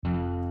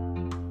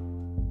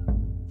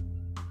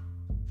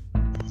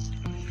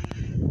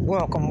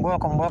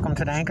Welcome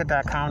to the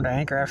Anchor.com, the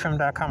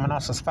AnchorFM.com, and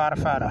also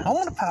Spotify, the home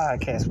of the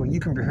podcast, where you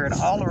can be heard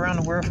all around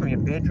the world from your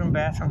bedroom,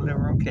 bathroom,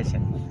 living room,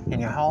 kitchen,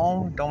 in your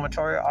home,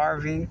 dormitory,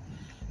 RV,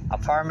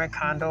 apartment,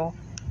 condo,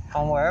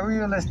 home, wherever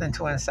you're listening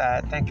to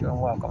inside. Thank you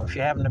and welcome. If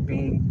you happen to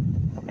be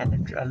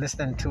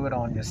listening to it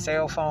on your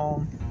cell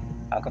phone,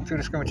 a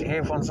computer screen with your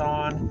headphones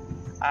on,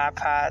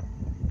 iPod,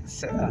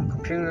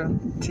 computer,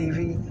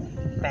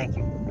 TV, thank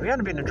you. If you happen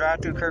to be in the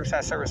drive-through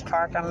curbside service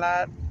parking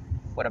lot,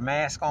 with a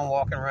mask on,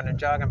 walking, running,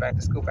 jogging, back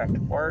to school, back to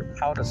work,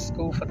 out of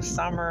school for the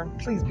summer,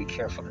 please be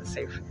careful and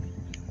safe.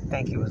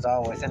 Thank you as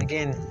always. And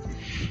again,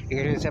 you can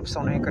hear this episode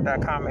on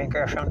Anchor.com,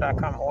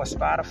 AnchorFM.com, or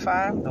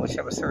Spotify,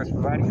 whichever service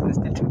provider you're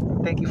listening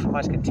to. Thank you for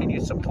much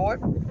continued support.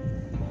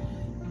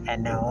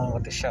 And now on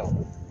with the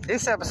show.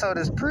 This episode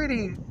is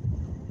pretty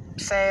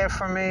sad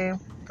for me,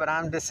 but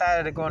I'm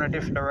decided to go in a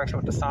different direction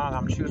with the song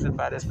I'm choosing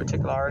by this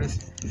particular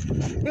artist.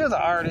 He was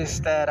an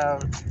artist that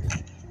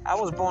I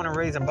was born and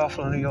raised in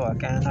Buffalo, New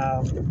York, and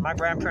my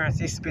grandparents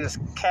used to be this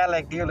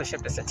Cadillac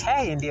dealership, this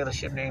Italian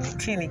dealership named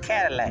Kenny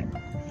Cadillac.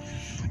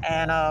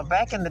 And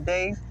back in the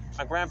day,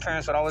 my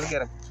grandparents would always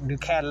get a new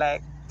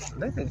Cadillac.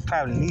 They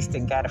probably leased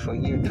and got it for a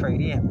year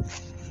trade-in.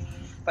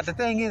 But the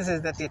thing is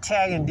that the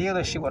Italian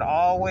dealership would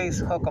always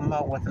hook them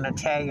up with an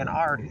Italian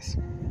artist.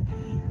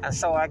 And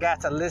so I got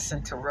to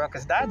listen to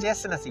Ruckus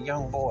Digesting as a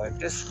young boy.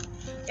 Just,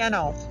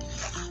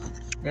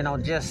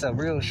 just a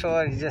real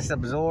short, just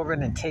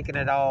absorbing and taking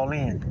it all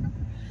in.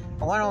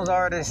 And one of those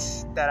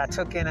artists that I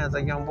took in as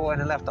a young boy,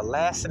 and it left a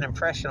lasting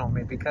impression on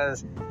me,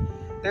 because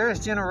there's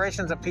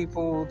generations of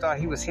people who thought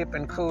he was hip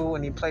and cool,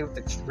 and he played with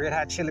the Red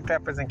Hot Chili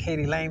Peppers and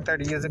Katie Lane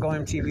 30 years ago,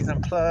 MTV's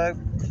Unplugged.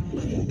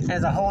 And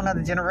there's a whole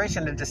other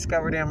generation that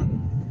discovered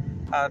him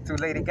through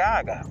Lady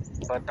Gaga.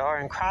 But our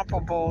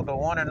incomparable, the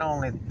one and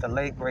only, the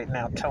late great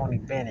now Tony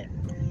Bennett.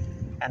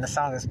 And the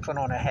song is Put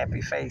on a Happy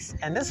Face.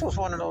 And this was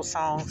one of those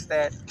songs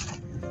that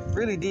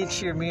really did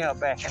cheer me up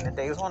back in the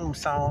day. It was one of them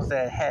songs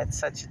that had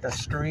such the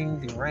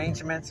string, the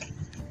arrangements,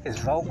 his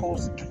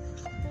vocals.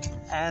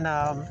 And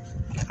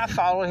I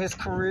followed his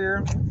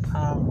career.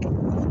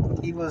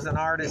 He was an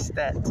artist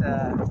that,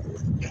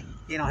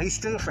 he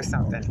stood for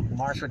something.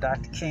 March with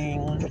Dr.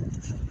 King.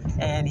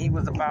 And he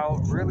was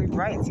about really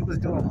rights. He was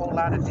doing a whole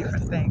lot of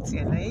different things.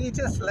 And he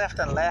just left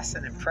a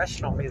lasting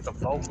impression on me as a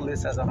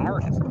vocalist, as an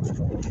artist.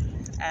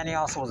 And he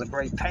also was a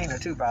great painter,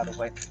 too, by the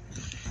way.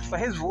 But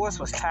his voice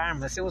was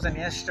timeless. It was an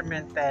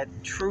instrument that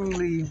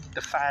truly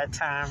defied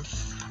time.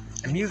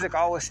 The music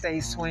always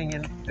stayed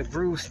swinging. The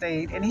groove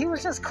stayed. And he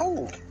was just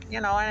cool,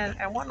 and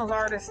one of those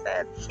artists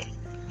that,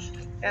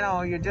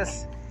 you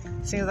just,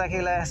 seems like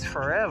he lasts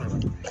forever,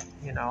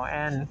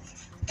 and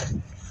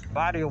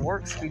body of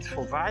work speaks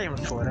for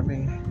volumes for it. I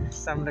mean,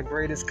 some of the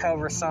greatest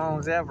cover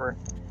songs ever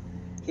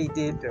he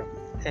did,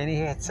 and he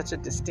had such a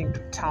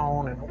distinctive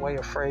tone and a way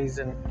of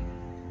phrasing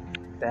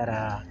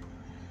that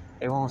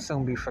it won't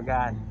soon be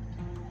forgotten.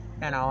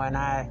 And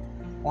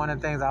one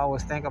of the things I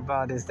always think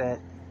about is that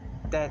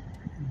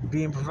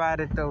being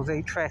provided those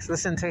 8 tracks,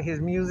 listening to his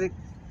music,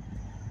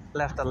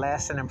 left a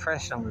lasting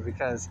impression on me,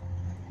 because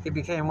he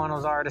became one of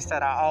those artists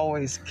that I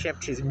always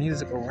kept his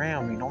music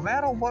around me. No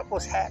matter what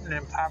was happening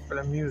in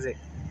popular music,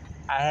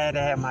 I had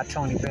to have my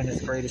Tony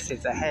Bennett's greatest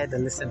hits. I had to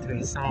listen to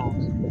his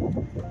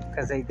songs,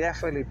 because they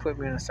definitely put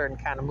me in a certain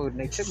kind of mood. And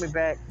they took me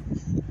back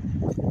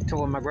to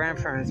what my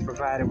grandparents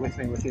provided with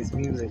me with his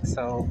music.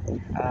 So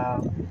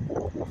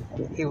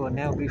he will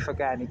never be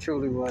forgotten. He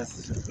truly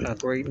was a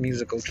great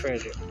musical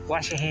treasure.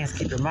 Wash your hands,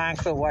 keep your mind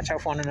clear, watch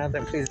out for one another,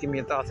 and please give me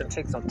your thoughts and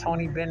takes on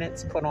Tony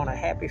Bennett's Put on a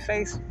Happy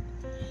Face,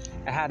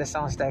 and how this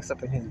song stacks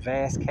up in his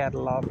vast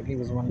catalog. And he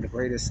was one of the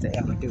greatest to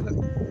ever do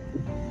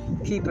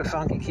it. Keep it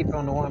funky, keep it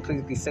on the one.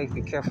 Please be safe,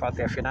 be careful out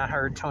there. If you're not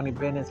heard Tony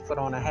Bennett's Put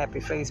on a Happy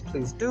Face,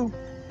 please do,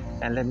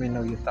 and let me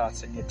know your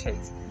thoughts and your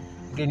takes.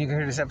 Again, you can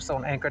hear this episode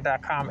on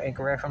Anchor.com,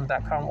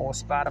 AnchorFM.com, or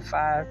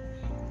Spotify.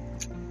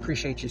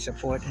 Appreciate your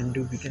support, and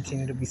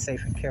continue to be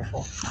safe and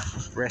careful.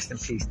 Rest in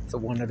peace to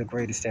one of the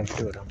greatest to ever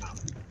do it. I'm out.